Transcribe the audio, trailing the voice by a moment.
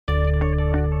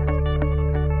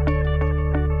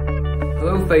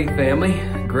Hello, Faith family.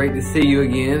 Great to see you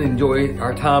again. Enjoy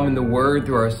our time in the Word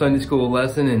through our Sunday school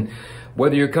lesson. And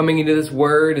whether you're coming into this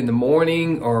Word in the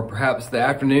morning or perhaps the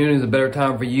afternoon is a better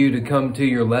time for you to come to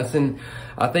your lesson,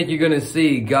 I think you're going to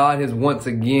see God has once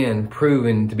again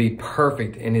proven to be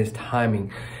perfect in His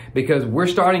timing, because we're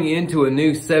starting into a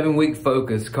new 7-week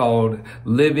focus called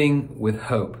Living with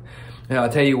Hope. And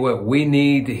I'll tell you what, we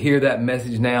need to hear that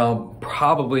message now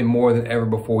probably more than ever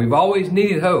before. We've always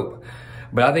needed hope,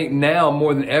 but I think now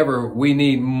more than ever, we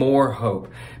need more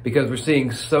hope, because we're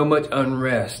seeing so much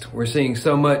unrest. We're seeing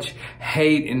so much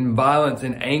hate and violence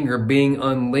and anger being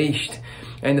unleashed.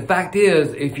 And the fact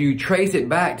is, if you trace it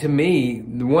back to me,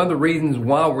 one of the reasons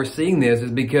why we're seeing this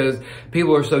is because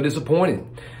people are so disappointed.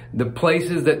 The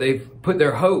places that they've put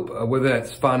their hope, whether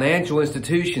that's financial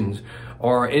institutions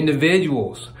or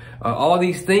individuals, all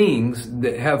these things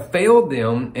that have failed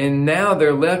them, and now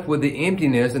they're left with the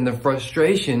emptiness and the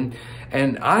frustration.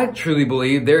 And I truly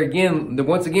believe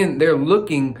once again, they're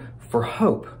looking for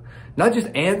hope. Not just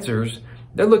answers,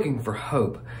 they're looking for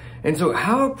hope. And so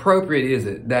how appropriate is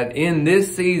it that in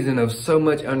this season of so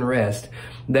much unrest,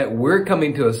 that we're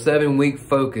coming to a 7-week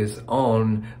focus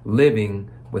on living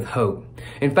with hope?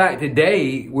 In fact,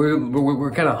 today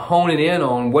we're kind of honing in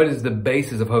on what is the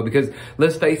basis of hope, because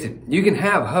let's face it, you can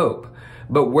have hope,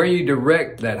 but where you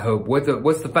direct that hope,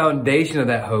 what's the foundation of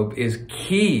that hope is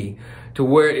key to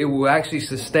where it will actually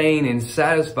sustain and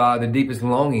satisfy the deepest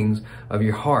longings of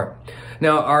your heart.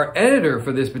 Now, our editor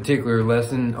for this particular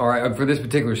lesson, or for this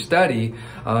particular study,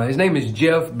 his name is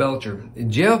Jeff Belcher.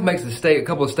 Jeff makes a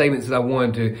couple of statements that I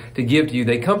wanted to give to you.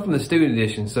 They come from the student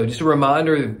edition. So just a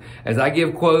reminder, as I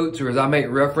give quotes or as I make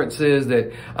references,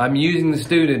 that I'm using the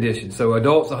student edition. So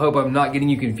adults, I hope I'm not getting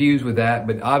you confused with that,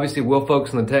 but obviously we'll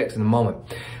focus on the text in a moment.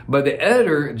 But the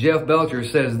editor, Jeff Belcher,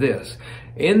 says this: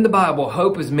 in the Bible,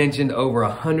 hope is mentioned over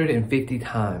 150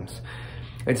 times.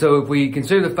 And so if we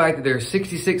consider the fact that there are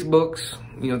 66 books,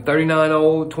 39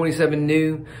 old, 27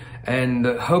 new, and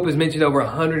hope is mentioned over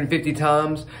 150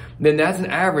 times, then that's an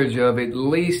average of at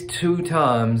least 2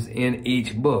 times in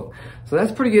each book. So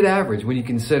that's pretty good average when you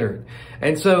consider it.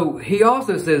 And so he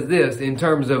also says this in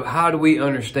terms of how do we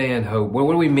understand hope?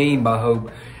 What do we mean by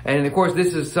hope? And of course,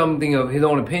 this is something of his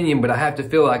own opinion, but I have to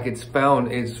feel like it's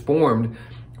formed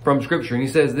from Scripture. And he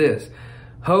says this: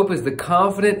 hope is the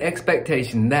confident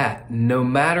expectation that no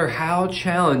matter how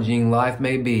challenging life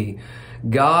may be,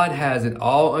 God has it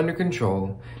all under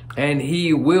control, and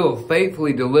He will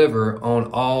faithfully deliver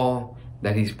on all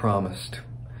that He's promised.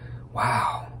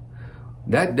 Wow.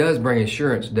 That does bring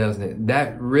assurance, doesn't it?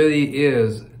 That really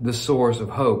is the source of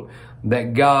hope,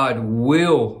 that God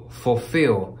will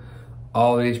fulfill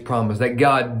all that He's promised, that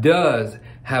God does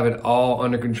have it all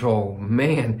under control.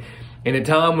 Man, in a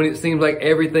time when it seems like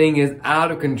everything is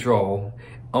out of control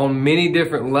on many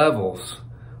different levels,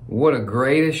 what a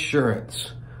great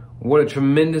assurance. What a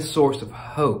tremendous source of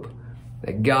hope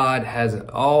that God has it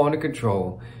all under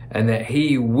control and that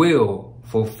He will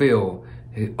fulfill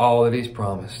all that He's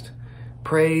promised.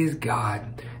 Praise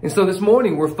God. And so this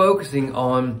morning we're focusing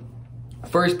on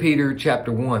 1 Peter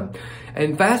chapter 1.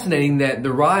 And fascinating that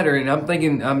the writer, and I'm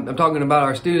talking about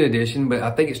our student edition, but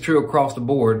I think it's true across the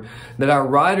board, that our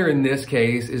writer in this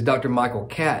case is Dr. Michael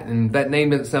Catt. And if that name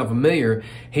doesn't sound familiar,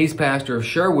 he's pastor of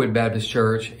Sherwood Baptist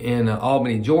Church in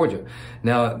Albany, Georgia.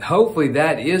 Now, hopefully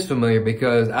that is familiar,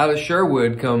 because out of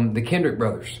Sherwood come the Kendrick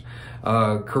brothers.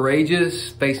 Courageous,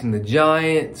 Facing the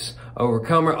Giants,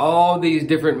 Overcomer, all these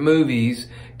different movies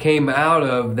came out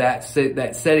of that setting,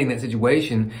 that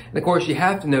situation. And of course, you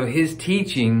have to know his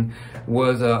teaching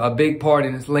was a big part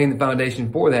in laying the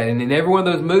foundation for that. And in every one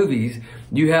of those movies,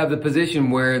 you have the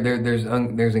position where there's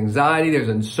anxiety, there's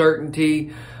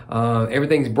uncertainty,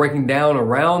 everything's breaking down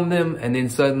around them, and then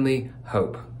suddenly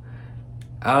hope.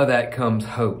 Out of that comes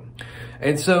hope.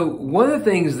 And so one of the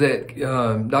things that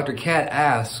Dr. Catt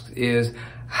asks is,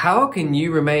 how can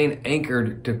you remain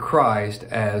anchored to Christ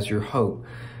as your hope?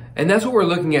 And that's what we're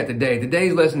looking at today.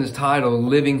 Today's lesson is titled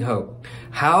Living Hope.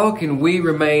 How can we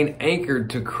remain anchored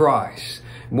to Christ?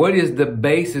 What is the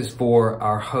basis for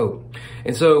our hope?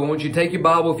 And so I want you to take your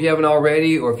Bible if you haven't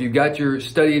already, or if you've got your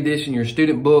study edition, your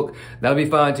student book, that'll be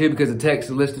fine too, because the text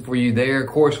is listed for you there. Of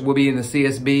course, we'll be in the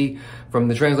CSB from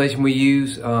the translation we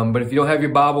use. But if you don't have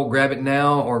your Bible, grab it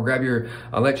now, or grab your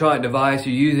electronic device,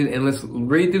 you use it, and let's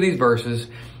read through these verses.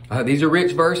 These are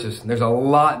rich verses. There's a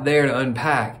lot there to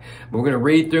unpack. But we're going to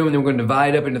read through them, and then we're going to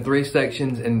divide it up into 3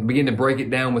 sections and begin to break it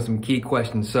down with some key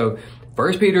questions. So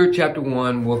 1 Peter chapter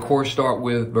 1, we'll of course start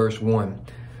with verse 1.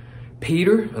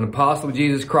 Peter, an apostle of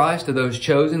Jesus Christ, to those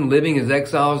chosen, living as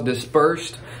exiles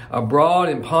dispersed abroad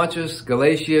in Pontus,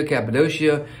 Galatia,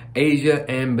 Cappadocia, Asia,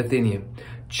 and Bithynia,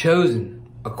 chosen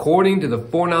according to the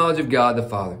foreknowledge of God the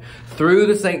Father, through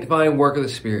the sanctifying work of the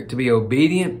Spirit, to be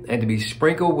obedient and to be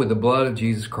sprinkled with the blood of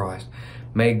Jesus Christ.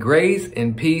 May grace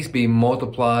and peace be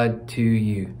multiplied to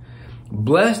you.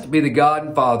 Blessed be the God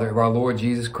and Father of our Lord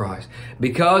Jesus Christ.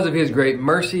 Because of his great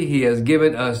mercy, he has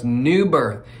given us new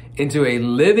birth into a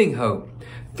living hope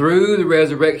through the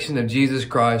resurrection of Jesus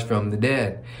Christ from the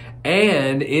dead,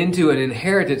 and into an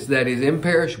inheritance that is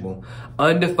imperishable,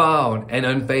 undefiled, and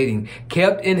unfading,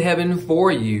 kept in heaven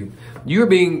for you. You are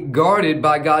being guarded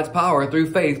by God's power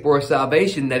through faith for a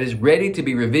salvation that is ready to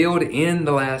be revealed in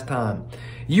the last time.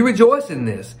 You rejoice in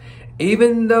this,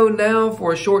 even though now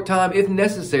for a short time, if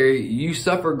necessary, you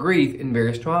suffer grief in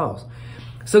various trials,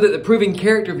 so that the proving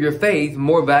character of your faith,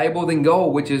 more valuable than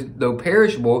gold, which is, though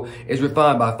perishable, is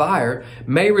refined by fire,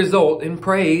 may result in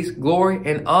praise, glory,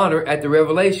 and honor at the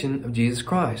revelation of Jesus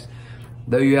Christ.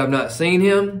 Though you have not seen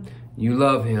him, you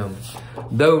love him.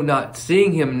 Though not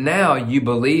seeing him now, you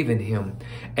believe in him,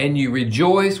 and you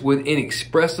rejoice with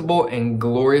inexpressible and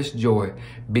glorious joy,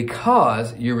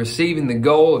 because you're receiving the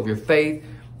goal of your faith,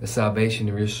 the salvation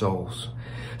of your souls.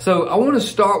 So I want to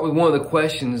start with one of the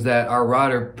questions that our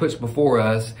writer puts before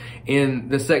us in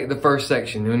the first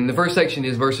section. And the first section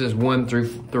is verses 1 through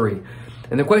 3.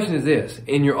 And the question is this: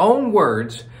 in your own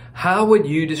words, how would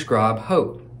you describe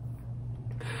hope?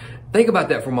 Think about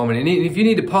that for a moment. And if you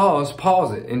need to pause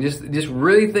it and just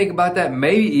really think about that.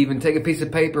 Maybe even take a piece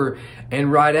of paper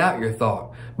and write out your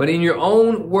thought. But in your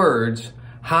own words,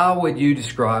 how would you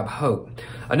describe hope?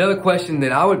 Another question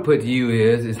that I would put to you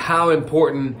is how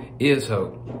important is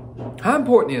hope? How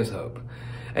important is hope?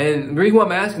 And the reason why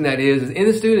I'm asking that is in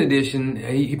the student edition,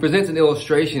 he presents an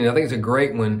illustration, and I think it's a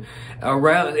great one,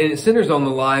 and it centers on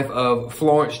the life of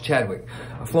Florence Chadwick.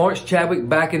 Florence Chadwick,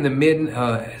 back in the mid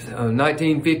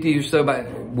 1950s or so,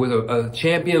 was a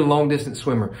champion long-distance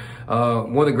swimmer.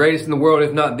 One of the greatest in the world,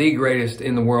 if not the greatest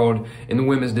in the world, in the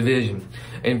women's division.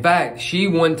 In fact, she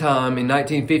one time in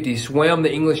 1950 swam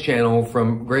the English Channel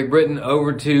from Great Britain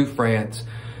over to France.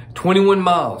 21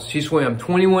 miles. She swam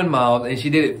 21 miles, and she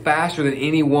did it faster than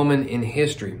any woman in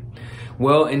history.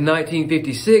 Well, in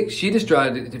 1952, she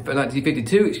decided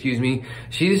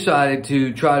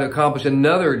to try to accomplish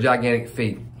another gigantic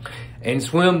feat and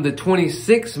swim the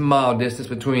 26-mile distance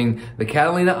between the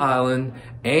Catalina Island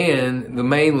and the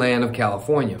mainland of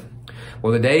California.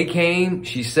 Well, the day came,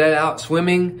 she set out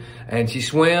swimming, and she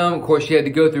swam. Of course, she had to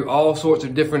go through all sorts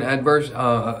of different adverse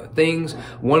things.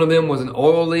 One of them was an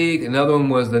oil leak. Another one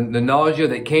was the nausea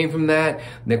that came from that.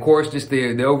 And of course, just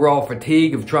the overall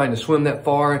fatigue of trying to swim that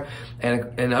far.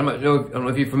 And I don't know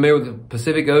if you're familiar with the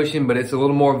Pacific Ocean, but it's a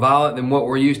little more violent than what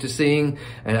we're used to seeing.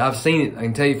 And I've seen it, I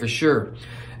can tell you for sure.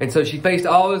 And so she faced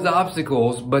all those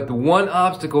obstacles, but the one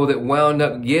obstacle that wound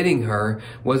up getting her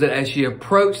was that as she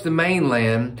approached the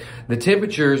mainland, the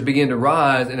temperatures began to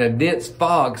rise and a dense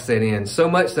fog set in, so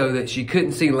much so that she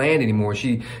couldn't see land anymore.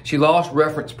 She lost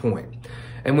reference point.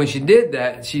 And when she did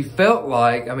that, she felt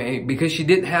like, because she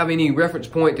didn't have any reference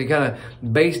point to kind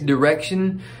of base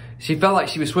direction, she felt like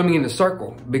she was swimming in a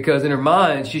circle, because in her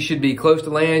mind, she should be close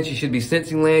to land. She should be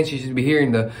sensing land. She should be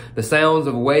hearing the sounds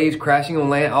of waves crashing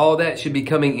on land. All that should be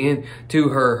coming into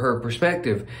her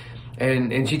perspective.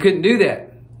 And she couldn't do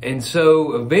that. And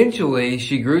so eventually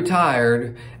she grew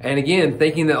tired. And again,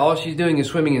 thinking that all she's doing is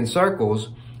swimming in circles,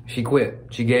 she quit.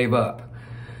 She gave up.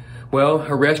 Well,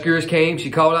 her rescuers came. She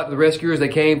called out to the rescuers. They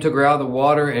came, took her out of the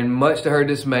water. And much to her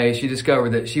dismay, she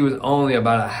discovered that she was only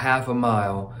about a half a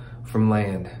mile from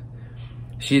land.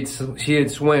 She had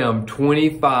swam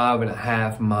 25 and a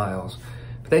half miles.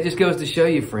 But that just goes to show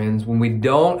you, friends, when we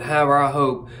don't have our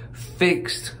hope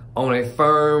fixed on a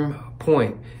firm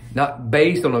point, not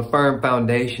based on a firm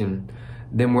foundation,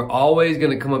 then we're always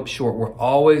going to come up short. We're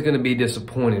always going to be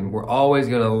disappointed. We're always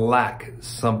going to lack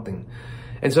something.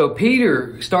 And so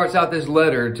Peter starts out this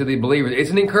letter to the believers.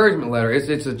 It's an encouragement letter.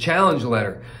 It's a challenge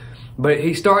letter. But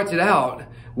he starts it out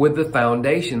with the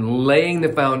foundation, laying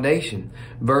the foundation.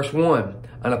 Verse 1.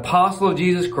 An apostle of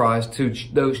Jesus Christ to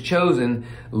those chosen,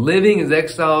 living as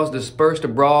exiles dispersed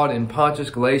abroad in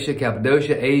Pontus, Galatia,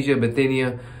 Cappadocia, Asia,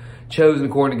 Bithynia, chosen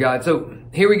according to God. So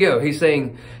here we go. He's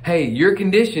saying, hey, your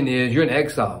condition is you're an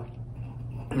exile.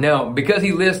 Now, because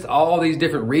he lists all these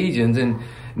different regions, and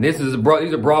these are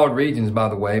broad regions, by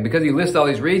the way, because he lists all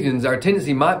these regions, our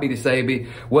tendency might be to say,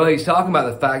 well, he's talking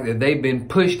about the fact that they've been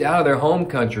pushed out of their home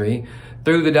country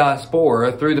through the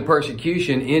diaspora, through the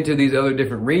persecution into these other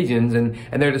different regions, and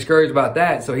they're discouraged about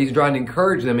that, so he's trying to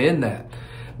encourage them in that.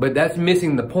 But that's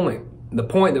missing the point. The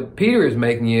point that Peter is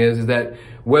making is that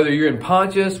whether you're in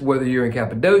Pontus, whether you're in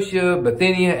Cappadocia,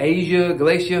 Bithynia, Asia,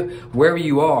 Galatia, wherever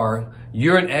you are,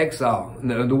 You're an exile.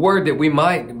 The word that we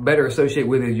might better associate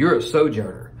with is you're a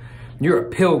sojourner. You're a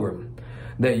pilgrim.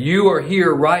 That you are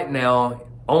here right now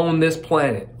on this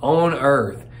planet, on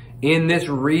earth, in this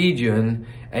region,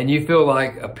 and you feel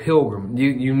like a pilgrim.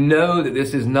 You know that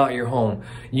this is not your home.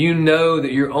 You know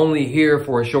that you're only here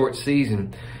for a short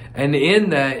season. And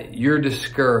in that, you're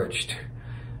discouraged.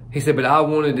 He said, but I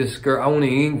want to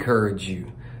encourage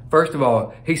you. First of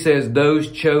all, he says,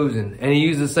 those chosen. And he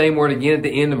uses the same word again at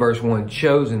the end of verse 1,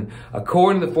 chosen,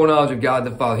 according to the foreknowledge of God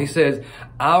the Father. He says,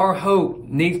 our hope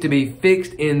needs to be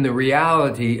fixed in the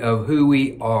reality of who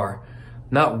we are,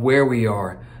 not where we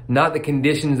are, not the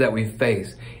conditions that we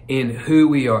face, in who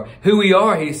we are. Who we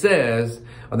are, he says,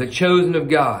 are the chosen of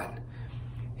God.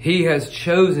 He has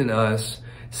chosen us,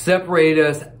 separated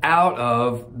us out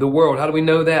of the world. How do we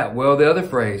know that? Well, the other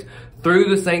phrase,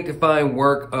 through the sanctifying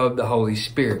work of the Holy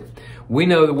Spirit. We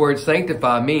know the word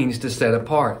sanctify means to set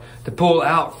apart, to pull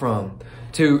out from,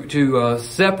 to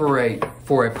separate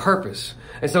for a purpose.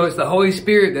 And so it's the Holy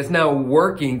Spirit that's now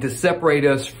working to separate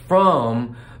us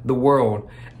from the world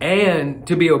and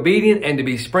to be obedient and to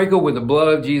be sprinkled with the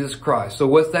blood of Jesus Christ. So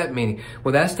what's that meaning?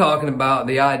 Well, that's talking about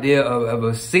the idea of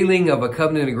a sealing of a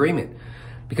covenant agreement.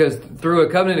 Because through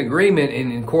a covenant agreement,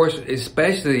 and of course,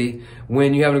 especially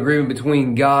when you have an agreement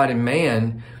between God and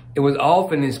man, it was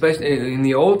often, especially in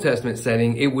the Old Testament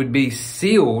setting, it would be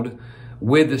sealed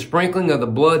with the sprinkling of the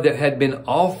blood that had been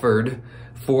offered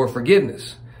for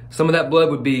forgiveness. Some of that blood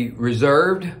would be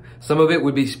reserved. Some of it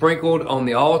would be sprinkled on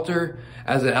the altar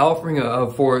as an offering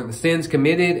for the sins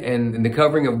committed and the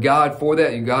covering of God for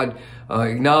that. And God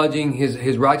acknowledging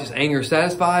his righteous anger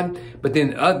satisfied. But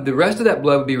then the rest of that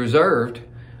blood would be reserved.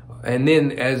 And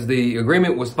then as the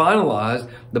agreement was finalized,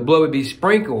 the blood would be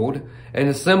sprinkled and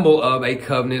a symbol of a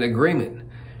covenant agreement.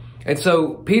 And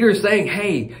so Peter is saying,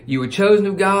 hey, you were chosen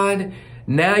of God.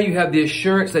 Now you have the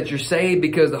assurance that you're saved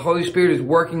because the Holy Spirit is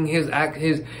working his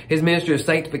ministry of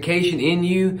sanctification in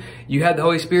you. You have the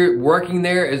Holy Spirit working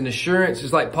there as an assurance,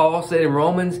 just like Paul said in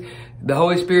Romans. The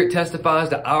Holy Spirit testifies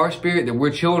to our spirit that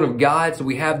we're children of God, so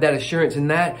we have that assurance in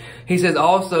that. He says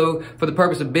also for the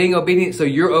purpose of being obedient, so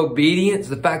your obedience,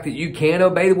 the fact that you can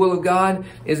obey the will of God,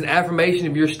 is an affirmation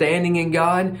of your standing in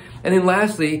God. And then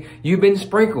lastly, you've been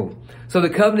sprinkled. So the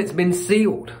covenant's been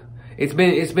sealed. It's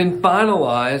been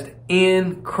finalized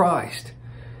in Christ.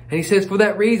 And he says, for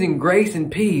that reason, grace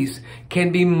and peace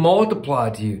can be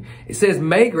multiplied to you. It says,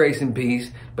 may grace and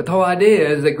peace, but the whole idea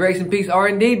is that grace and peace are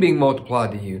indeed being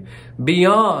multiplied to you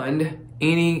beyond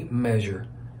any measure.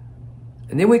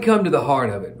 And then we come to the heart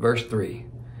of it, verse 3.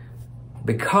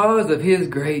 Because of his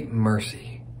great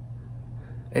mercy.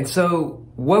 And so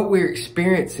what we're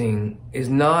experiencing is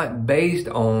not based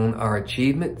on our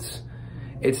achievements.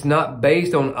 It's not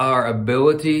based on our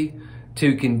ability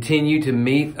to continue to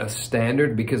meet a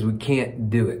standard because we can't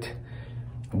do it.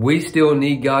 We still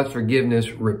need God's forgiveness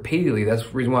repeatedly. That's the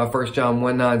reason why 1 John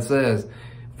 1:9 says,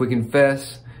 if we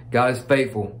confess, God is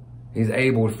faithful. He's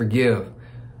able to forgive.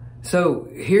 So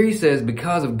here he says,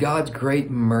 because of God's great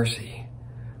mercy.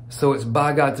 So it's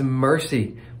by God's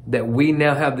mercy that we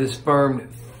now have this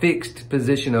firm, fixed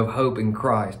position of hope in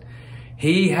Christ.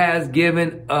 He has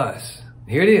given us,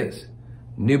 here it is,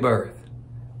 new birth.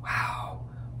 Wow.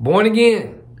 Born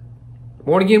again.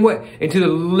 Born again what? Into the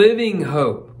living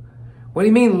hope. What do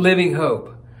you mean living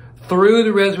hope? Through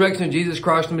the resurrection of Jesus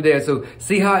Christ from the dead. So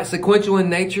see how it's sequential in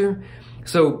nature?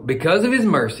 So because of his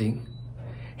mercy,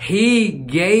 he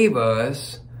gave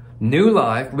us new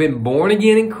life. We've been born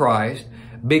again in Christ.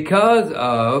 Because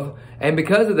of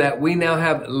that, we now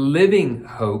have living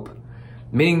hope.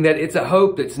 Meaning that it's a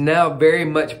hope that's now very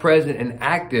much present and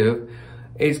active.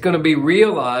 It's going to be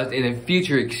realized in a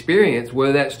future experience,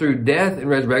 whether that's through death and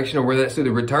resurrection or whether that's through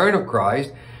the return of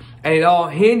Christ. And it all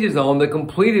hinges on the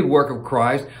completed work of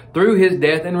Christ through his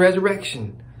death and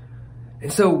resurrection.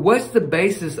 And so what's the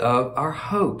basis of our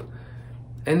hope?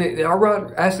 And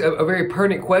I'll ask a very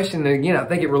pertinent question. And again, I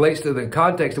think it relates to the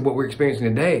context of what we're experiencing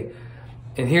today.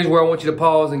 And here's where I want you to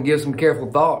pause and give some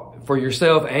careful thought for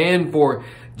yourself and for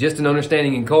just an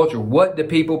understanding in culture. What do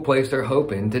people place their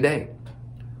hope in today?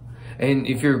 And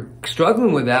if you're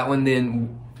struggling with that one,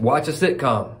 then watch a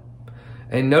sitcom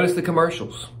and notice the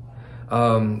commercials.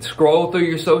 Scroll through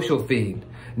your social feed.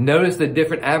 Notice the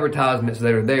different advertisements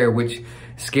that are there, which,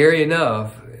 scary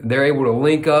enough, they're able to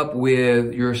link up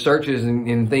with your searches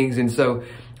and things. And so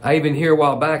I even hear a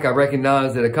while back, I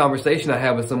recognized that a conversation I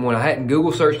had with someone, I hadn't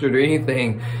Google searched it or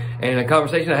anything, and a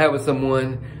conversation I had with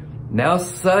someone, now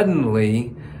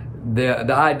suddenly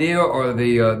the idea or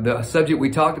the subject we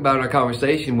talked about in our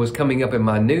conversation was coming up in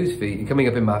my news feed, coming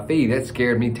up in my feed. That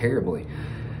scared me terribly.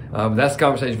 But that's a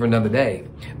conversation for another day.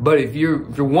 But if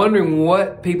you're wondering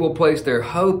what people place their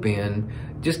hope in,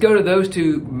 just go to those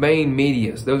two main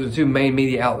medias. Those are two main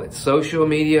media outlets, social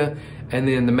media and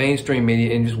then the mainstream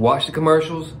media, and just watch the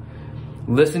commercials,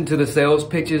 listen to the sales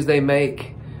pitches they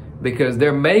make, because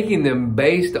they're making them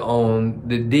based on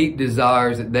the deep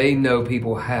desires that they know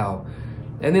people have.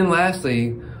 And then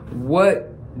lastly,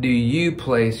 what do you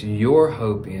place your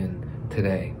hope in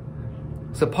today?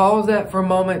 So pause that for a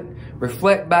moment,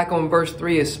 reflect back on verse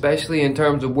 3, especially in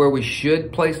terms of where we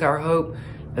should place our hope,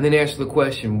 and then answer the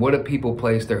question, what do people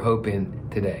place their hope in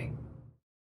today?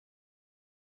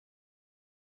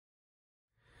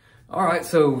 All right,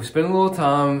 so spend a little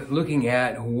time looking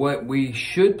at what we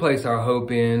should place our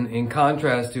hope in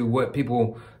contrast to what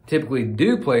people typically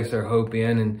do place their hope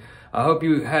in. And I hope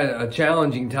you had a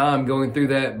challenging time going through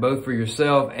that, both for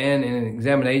yourself and in an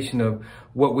examination of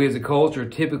what we as a culture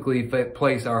typically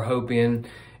place our hope in.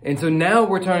 And so now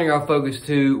we're turning our focus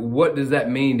to what does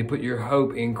that mean to put your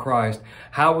hope in Christ?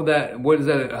 How will that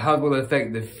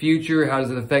affect the future? How does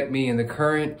it affect me in the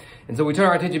current? And so we turn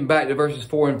our attention back to verses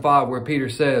 4 and 5 where Peter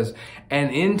says,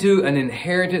 and into an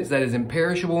inheritance that is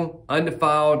imperishable,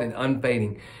 undefiled, and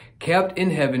unfading, kept in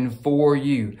heaven for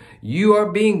you. You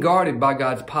are being guarded by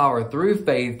God's power through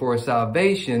faith for a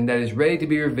salvation that is ready to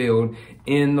be revealed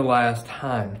in the last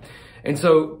time. And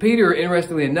so Peter,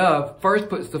 interestingly enough, first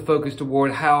puts the focus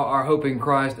toward how our hope in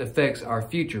Christ affects our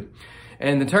future.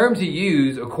 And the terms he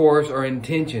used, of course, are in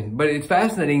tension. But it's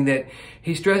fascinating that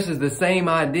he stresses the same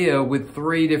idea with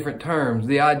three different terms.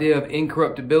 The idea of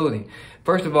incorruptibility.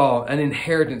 First of all, an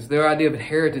inheritance. Their idea of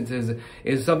inheritance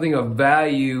is something of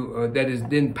value that is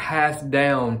then passed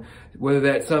down, whether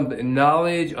that's some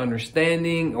knowledge,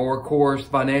 understanding, or, of course,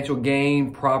 financial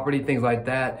gain, property, things like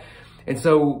that. And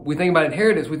so we think about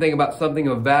inheritance, we think about something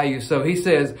of value. So he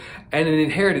says, and an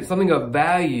inheritance, something of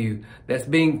value that's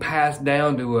being passed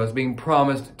down to us, being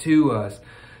promised to us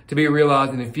to be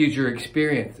realized in a future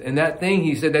experience. And that thing,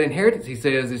 he said, that inheritance, he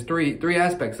says, is three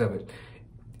aspects of it.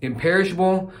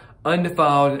 Imperishable,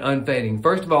 undefiled, and unfading.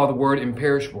 First of all, the word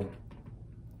imperishable.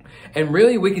 And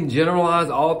really, we can generalize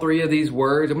all three of these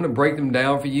words. I'm going to break them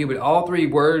down for you, but all three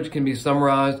words can be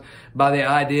summarized by the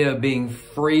idea of being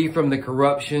free from the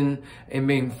corruption and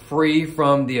being free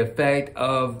from the effect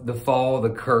of the fall, the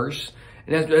curse.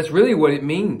 And that's really what it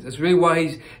means. That's really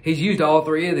why he's used all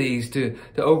three of these to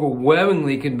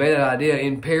overwhelmingly convey that idea.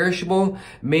 Imperishable,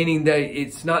 meaning that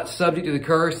it's not subject to the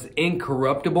curse, it's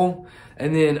incorruptible.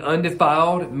 And then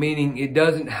undefiled, meaning it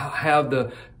doesn't have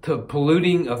the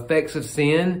polluting effects of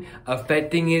sin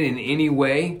affecting it in any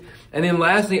way. And then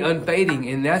lastly, unfading.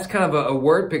 And that's kind of a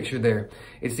word picture there.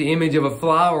 It's the image of a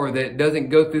flower that doesn't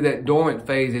go through that dormant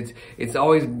phase. It's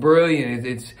always brilliant.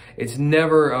 It's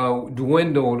never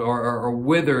dwindled or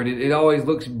withered. It always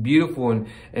looks beautiful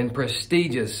and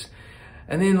prestigious.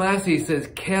 And then lastly, it says,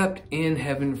 kept in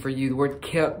heaven for you. The word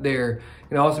kept there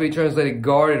can also be translated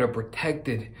guarded or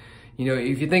protected. You know,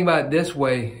 if you think about it this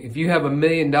way, if you have $1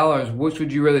 million, which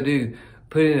would you rather do?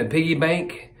 Put it in a piggy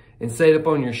bank and set it up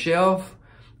on your shelf,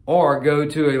 or go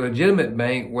to a legitimate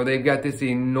bank where they've got this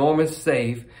enormous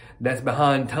safe that's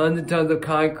behind tons and tons of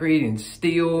concrete and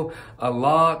steel, a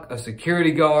lock, a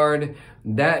security guard.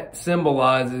 That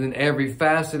symbolizes in every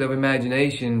facet of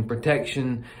imagination,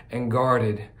 protection, and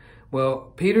guarded.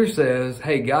 Well, Peter says,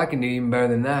 hey, God can do even better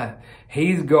than that.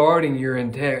 He's guarding your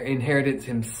inheritance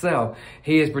himself.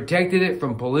 He has protected it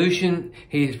from pollution.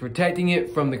 He is protecting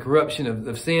it from the corruption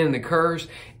of sin and the curse.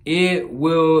 It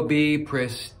will be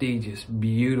prestigious,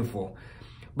 beautiful.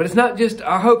 But it's not just,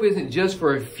 our hope isn't just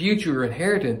for a future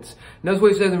inheritance. Notice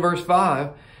what he says in verse 5.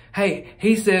 Hey,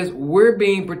 he says we're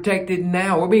being protected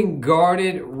now. We're being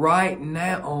guarded right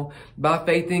now by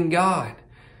faith in God.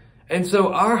 And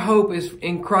so our hope is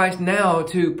in Christ now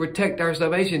to protect our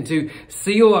salvation, to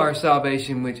seal our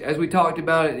salvation, which, as we talked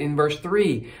about it in verse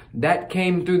 3, that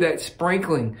came through that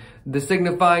sprinkling, the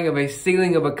signifying of a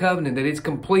sealing of a covenant, that it's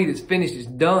complete, it's finished, it's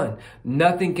done.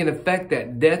 Nothing can affect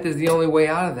that. Death is the only way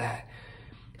out of that.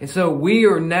 And so we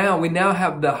now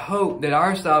have the hope that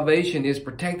our salvation is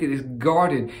protected, is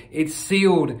guarded, it's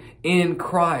sealed in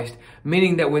Christ.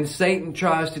 Meaning that when Satan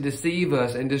tries to deceive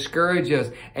us and discourage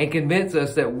us and convince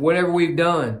us that whatever we've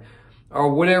done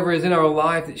or whatever is in our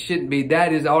life that shouldn't be,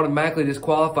 that is automatically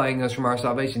disqualifying us from our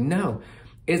salvation. No,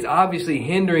 it's obviously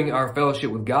hindering our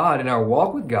fellowship with God and our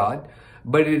walk with God.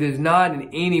 But it is not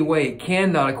in any way, it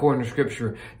cannot, according to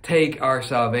Scripture, take our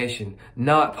salvation.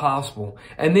 Not possible.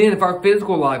 And then if our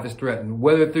physical life is threatened,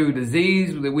 whether through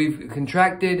disease that we've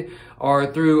contracted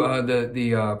or through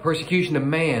the persecution of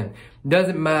man,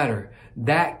 doesn't matter.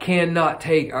 That cannot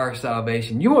take our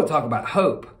salvation. You want to talk about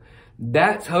hope.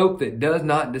 That's hope that does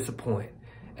not disappoint.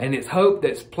 And it's hope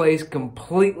that's placed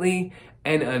completely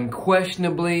and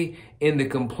unquestionably in the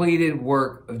completed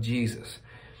work of Jesus.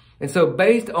 And so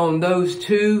based on those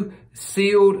two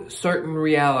sealed certain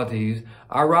realities,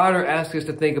 our writer asks us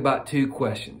to think about two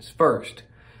questions. First,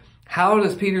 how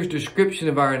does Peter's description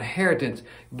of our inheritance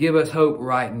give us hope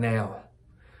right now?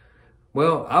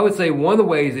 Well, I would say one of the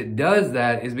ways it does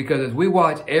that is because as we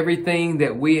watch everything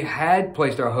that we had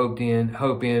placed our hope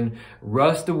in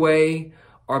rust away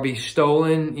or be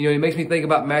stolen, it makes me think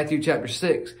about Matthew chapter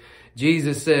 6.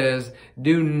 Jesus says,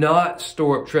 do not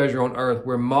store up treasure on earth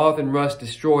where moth and rust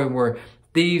destroy and where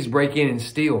thieves break in and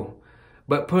steal,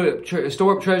 but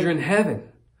store up treasure in heaven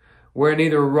where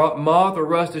neither moth or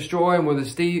rust destroy and where the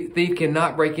thief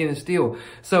cannot break in and steal.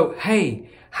 So, hey,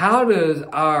 how does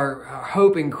our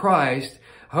hope in Christ,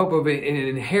 hope of an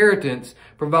inheritance,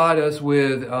 provide us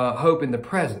with hope in the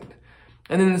present?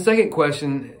 And then the second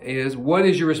question is, what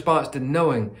is your response to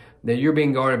knowing that you're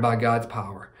being guarded by God's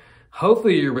power?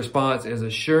 Hopefully your response is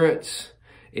assurance,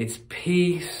 it's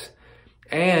peace,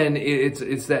 and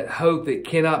it's that hope that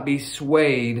cannot be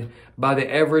swayed by the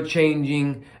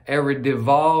ever-changing,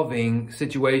 ever-devolving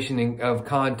situation of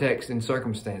context and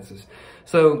circumstances.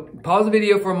 So pause the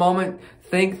video for a moment.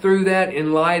 Think through that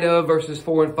in light of verses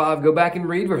 4 and 5. Go back and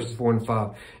read verses 4 and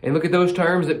 5 and look at those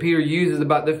terms that Peter uses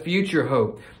about the future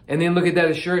hope. And then look at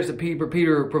that assurance that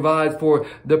Peter provides for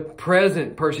the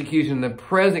present persecution, the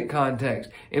present context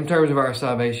in terms of our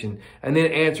salvation. And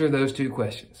then answer those two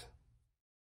questions.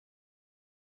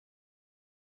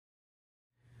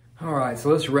 All right, so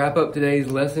let's wrap up today's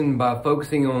lesson by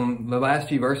focusing on the last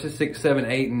few verses, 6, 7,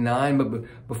 8, and 9.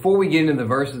 But before we get into the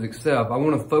verses itself, I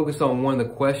want to focus on one of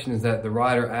the questions that the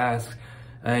writer asks,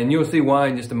 and you'll see why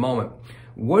in just a moment.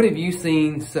 When have you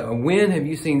seen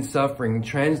suffering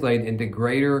translate into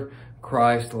greater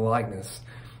Christ likeness?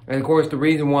 And of course, the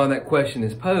reason why that question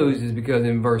is posed is because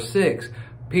in verse 6,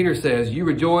 Peter says, you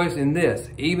rejoice in this,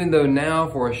 even though now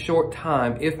for a short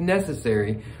time, if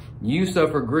necessary, you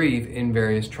suffer grief in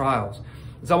various trials.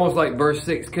 It's almost like verse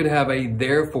 6 could have a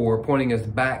therefore pointing us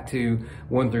back to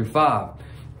 1 through 5.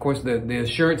 Of course, the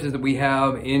assurances that we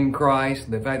have in Christ,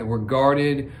 the fact that we're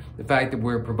guarded, the fact that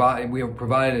we have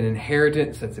provided an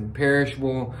inheritance that's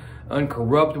imperishable,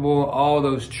 uncorruptible, all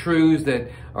those truths that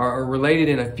are related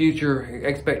in a future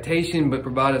expectation but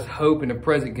provide us hope in a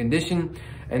present condition.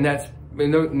 And that's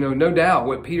no doubt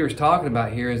what Peter's talking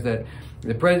about here is that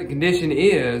the present condition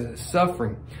is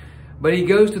suffering. But he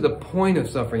goes to the point of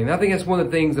suffering. And I think that's one of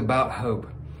the things about hope.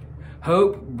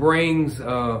 Hope brings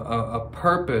a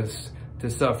purpose to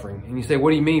suffering. And you say,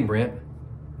 what do you mean, Brent?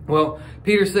 Well,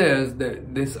 Peter says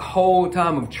that this whole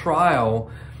time of trial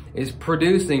is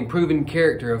producing proven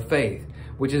character of faith,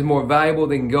 which is more valuable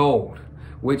than gold,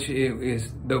 which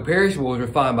is, though perishable, is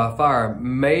refined by fire,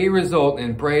 may result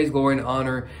in praise, glory, and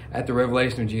honor at the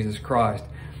revelation of Jesus Christ.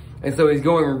 And so he's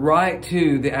going right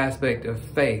to the aspect of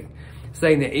faith,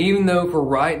 saying that even though for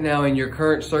right now in your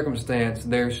current circumstance,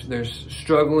 there's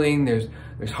struggling, there's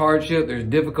hardship, there's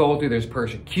difficulty, there's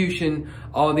persecution,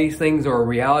 all these things are a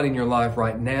reality in your life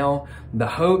right now, the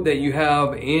hope that you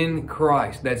have in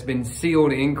Christ, that's been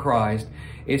sealed in Christ,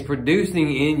 is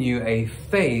producing in you a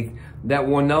faith that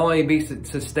will not only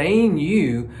sustain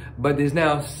you, but is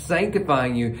now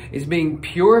sanctifying you. It's being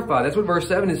purified. That's what verse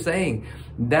 7 is saying.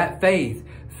 That faith,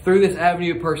 through this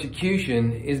avenue of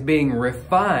persecution, is being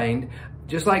refined,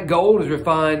 just like gold is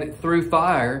refined through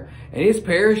fire, and it's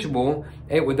perishable.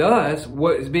 And with us,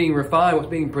 what is being refined, what's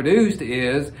being produced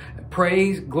is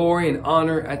praise, glory, and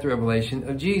honor at the revelation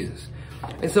of Jesus.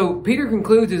 And so Peter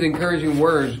concludes his encouraging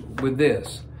words with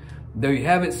this. Though you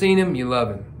haven't seen him, you love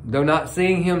him. Though not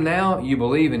seeing him now, you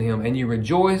believe in him, and you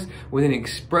rejoice with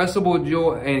inexpressible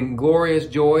joy and glorious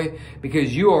joy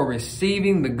because you are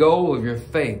receiving the goal of your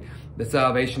faith, the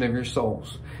salvation of your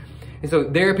souls. And so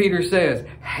there Peter says,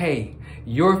 hey,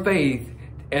 your faith,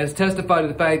 as testified to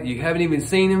the fact that you haven't even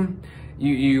seen him,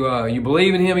 you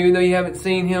believe in him even though you haven't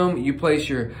seen him, you place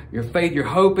your faith, your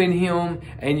hope in him,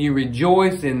 and you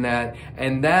rejoice in that,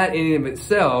 and that in and of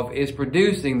itself is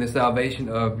producing the salvation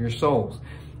of your souls.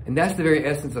 And that's the very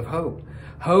essence of hope.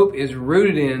 Hope is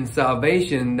rooted in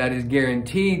salvation that is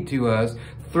guaranteed to us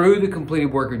through the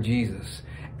completed work of Jesus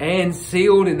and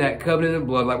sealed in that covenant of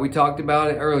blood, like we talked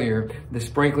about it earlier, the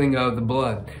sprinkling of the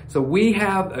blood. So we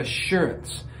have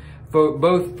assurance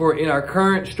for in our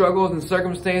current struggles and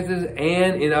circumstances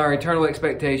and in our eternal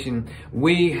expectation,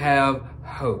 we have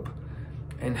hope.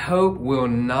 And hope will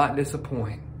not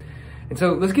disappoint. And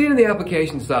so let's get into the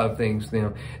application side of things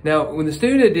now. Now, with the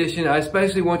student edition, I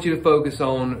especially want you to focus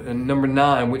on number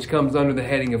 9, which comes under the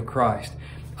heading of Christ.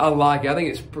 I like it. I think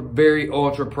it's very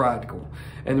ultra practical.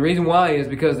 And the reason why is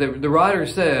because the writer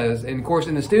says, and of course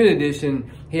in the student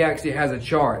edition, he actually has a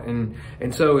chart. And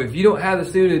so if you don't have the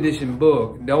student edition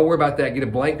book, don't worry about that. Get a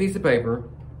blank piece of paper,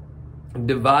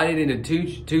 divide it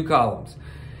into two columns.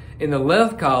 In the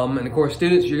left column, and of course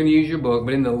students, you're going to use your book,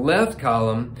 but in the left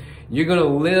column, you're going to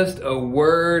list a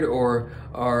word or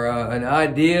an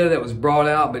idea that was brought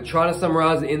out, but try to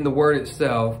summarize it in the word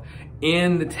itself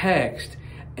in the text,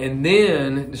 and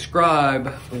then describe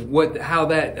how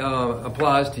that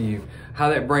applies to you, how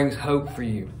that brings hope for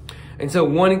you. And so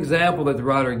one example that the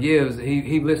writer gives,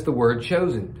 he lists the word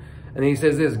chosen. And he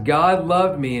says this: God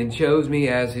loved me and chose me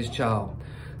as his child.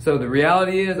 So the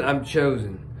reality is I'm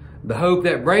chosen. The hope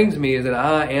that brings me is that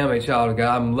I am a child of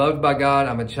God. I'm loved by God.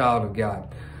 I'm a child of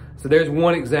God. So there's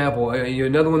one example.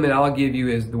 Another one that I'll give you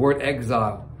is the word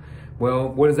exile. Well,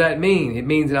 what does that mean? It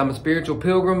means that I'm a spiritual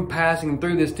pilgrim passing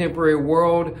through this temporary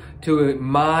world to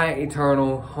my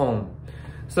eternal home.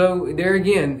 So there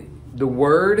again, the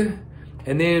word,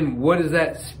 and then what does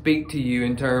that speak to you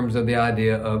in terms of the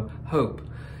idea of hope?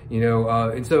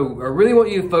 And so I really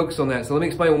want you to focus on that. So let me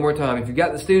explain one more time. If you've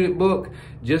got the student book,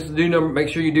 just make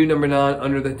sure you do number 9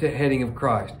 under the heading of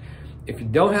Christ. If you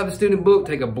don't have the student book,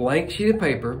 take a blank sheet of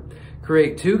paper,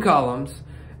 create 2 columns,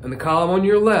 and the column on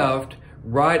your left,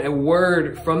 write a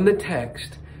word from the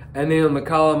text, and then on the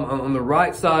column on the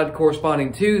right side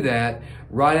corresponding to that,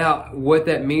 write out what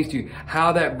that means to you,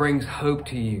 how that brings hope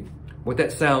to you, what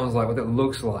that sounds like, what that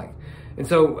looks like. And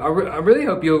so I really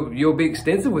hope you'll be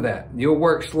extensive with that. You'll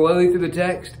work slowly through the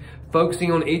text,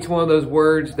 focusing on each one of those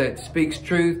words that speaks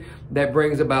truth, that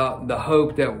brings about the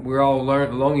hope that we're all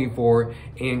longing for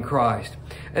in Christ.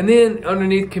 And then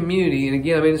underneath community, and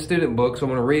again, I'm in a student book, so I'm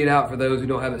going to read it out for those who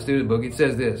don't have a student book. It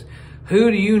says this: who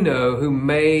do you know who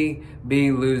may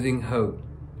be losing hope?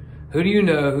 Who do you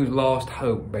know who's lost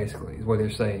hope, basically, is what they're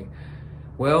saying.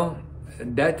 Well,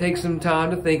 that takes some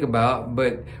time to think about,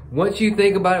 but once you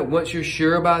think about it, once you're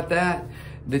sure about that,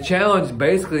 the challenge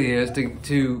basically is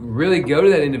to really go to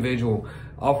that individual,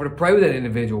 offer to pray with that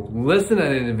individual, listen to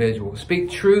that individual, speak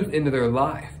truth into their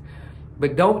life.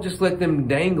 But don't just let them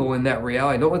dangle in that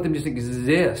reality. Don't let them just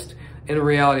exist in a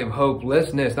reality of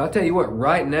hopelessness. And I'll tell you what,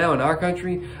 right now in our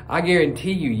country, I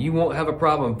guarantee you won't have a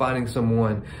problem finding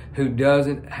someone who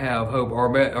doesn't have hope,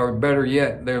 or better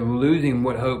yet, they're losing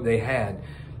what hope they had.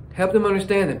 Help them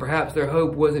understand that perhaps their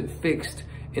hope wasn't fixed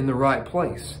in the right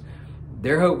place.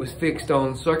 Their hope was fixed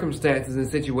on circumstances and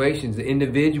situations,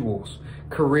 individuals,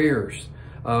 careers,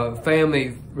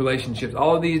 family relationships,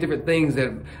 all of these different things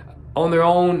that on their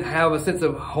own have a sense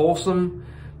of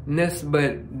wholesomeness,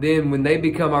 but then when they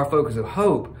become our focus of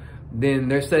hope, then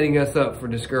they're setting us up for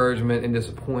discouragement and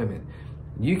disappointment.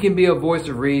 You can be a voice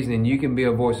of reason, and you can be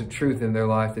a voice of truth in their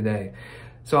life today.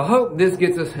 So I hope this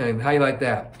gets us, how you like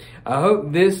that? I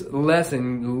hope this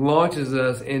lesson launches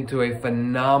us into a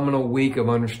phenomenal week of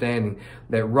understanding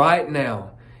that right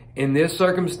now, in this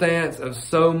circumstance of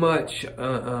so much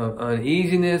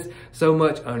uneasiness, so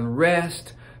much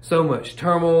unrest, so much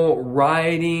turmoil,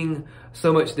 rioting,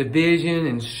 so much division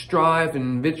and strife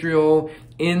and vitriol,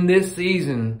 in this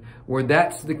season where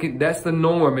that's the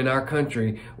norm in our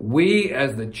country, we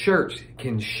as the church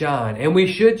can shine, and we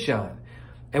should shine.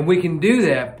 And we can do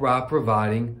that by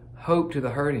providing hope to the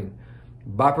hurting,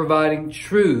 by providing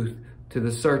truth to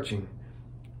the searching,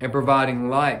 and providing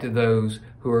light to those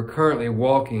who are currently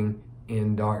walking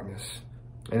in darkness.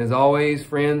 And as always,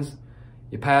 friends,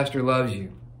 your pastor loves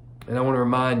you. And I want to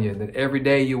remind you that every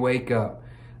day you wake up,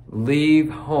 leave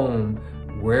home,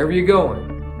 wherever you're going,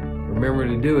 remember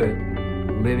to do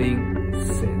it living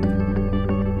sin.